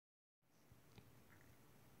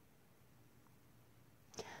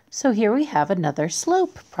So here we have another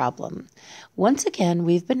slope problem. Once again,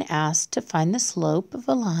 we've been asked to find the slope of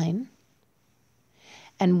a line.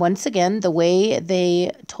 And once again, the way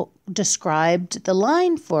they described the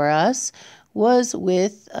line for us was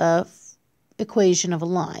with an equation of a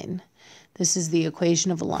line. This is the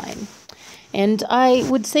equation of a line. And I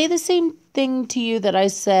would say the same thing to you that I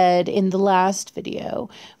said in the last video,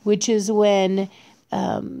 which is when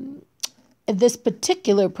this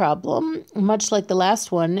particular problem, much like the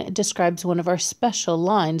last one, describes one of our special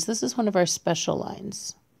lines. This is one of our special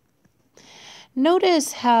lines.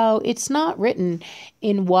 Notice how it's not written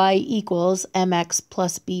in y equals mx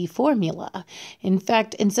plus b formula. In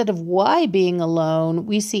fact, instead of y being alone,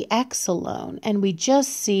 we see x alone, and we just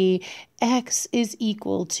see x is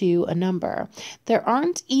equal to a number. There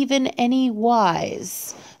aren't even any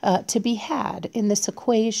y's to be had in this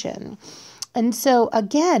equation. And so,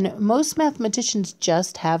 again, most mathematicians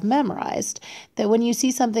just have memorized that when you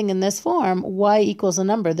see something in this form, y equals a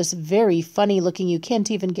number, this very funny looking, you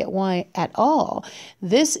can't even get y at all.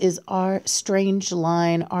 This is our strange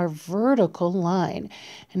line, our vertical line.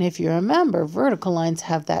 And if you remember, vertical lines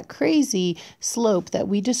have that crazy slope that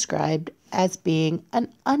we described as being an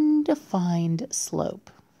undefined slope.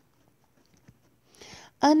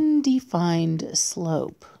 Undefined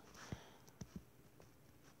slope.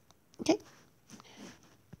 Okay.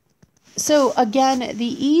 So again,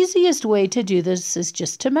 the easiest way to do this is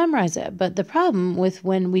just to memorize it. But the problem with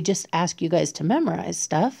when we just ask you guys to memorize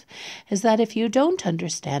stuff is that if you don't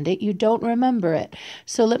understand it, you don't remember it.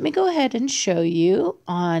 So let me go ahead and show you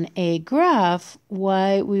on a graph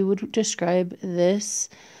why we would describe this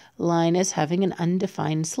line as having an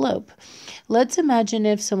undefined slope. Let's imagine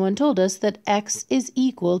if someone told us that x is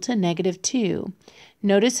equal to -2.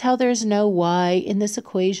 Notice how there's no y in this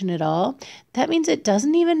equation at all. That means it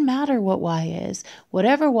doesn't even matter what y is.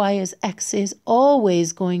 Whatever y is, x is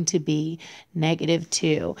always going to be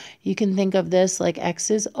 -2. You can think of this like x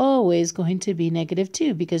is always going to be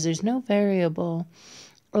 -2 because there's no variable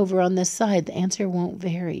over on this side. The answer won't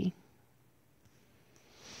vary.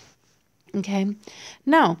 Okay,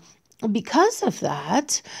 now, because of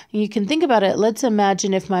that, you can think about it. Let's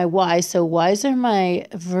imagine if my y, so y's are my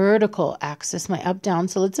vertical axis, my up, down.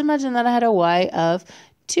 So let's imagine that I had a y of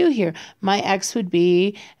 2 here. My x would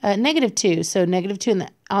be -2. So -2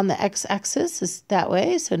 on the x-axis is that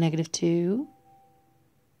way. So -2,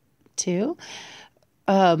 2.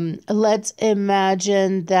 Let's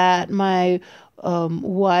imagine that my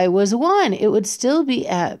y was 1. It would still be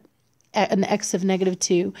at an x of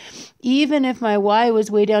 -2. Even if my y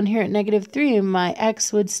was way down here at -3, my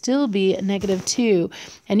x would still be at -2.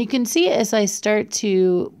 And you can see as I start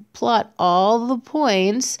to plot all the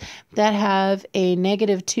points that have a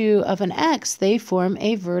 -2 of an x, they form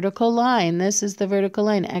a vertical line. This is the vertical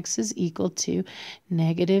line. X is equal to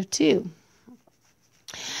 -2.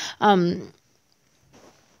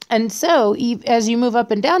 And so as you move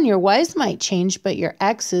up and down, your y's might change, but your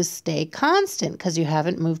x's stay constant because you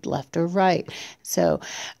haven't moved left or right. So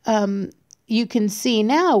you can see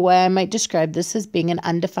now why I might describe this as being an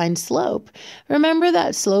undefined slope. Remember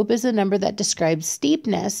that slope is a number that describes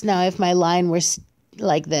steepness. Now, if my line were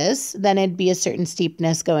like this, then it'd be a certain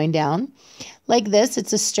steepness going down. Like this,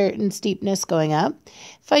 it's a certain steepness going up.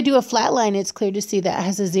 If I do a flat line, it's clear to see that it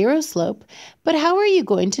has a 0 slope. But how are you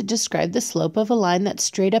going to describe the slope of a line that's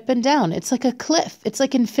straight up and down? It's like a cliff. It's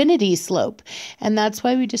like infinity slope. And that's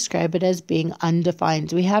why we describe it as being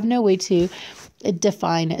undefined. We have no way to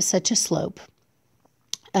define such a slope.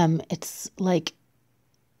 It's like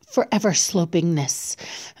forever slopingness.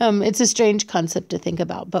 It's a strange concept to think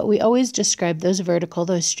about, but we always describe those vertical,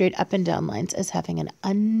 those straight up and down lines as having an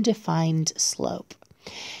undefined slope.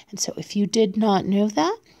 And so if you did not know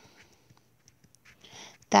that,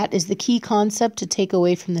 that is the key concept to take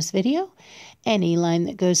away from this video. Any line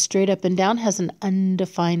that goes straight up and down has an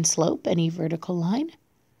undefined slope, any vertical line.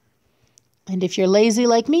 And if you're lazy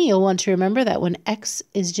like me, you'll want to remember that when x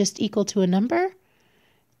is just equal to a number,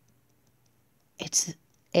 it's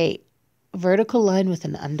a vertical line with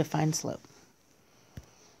an undefined slope.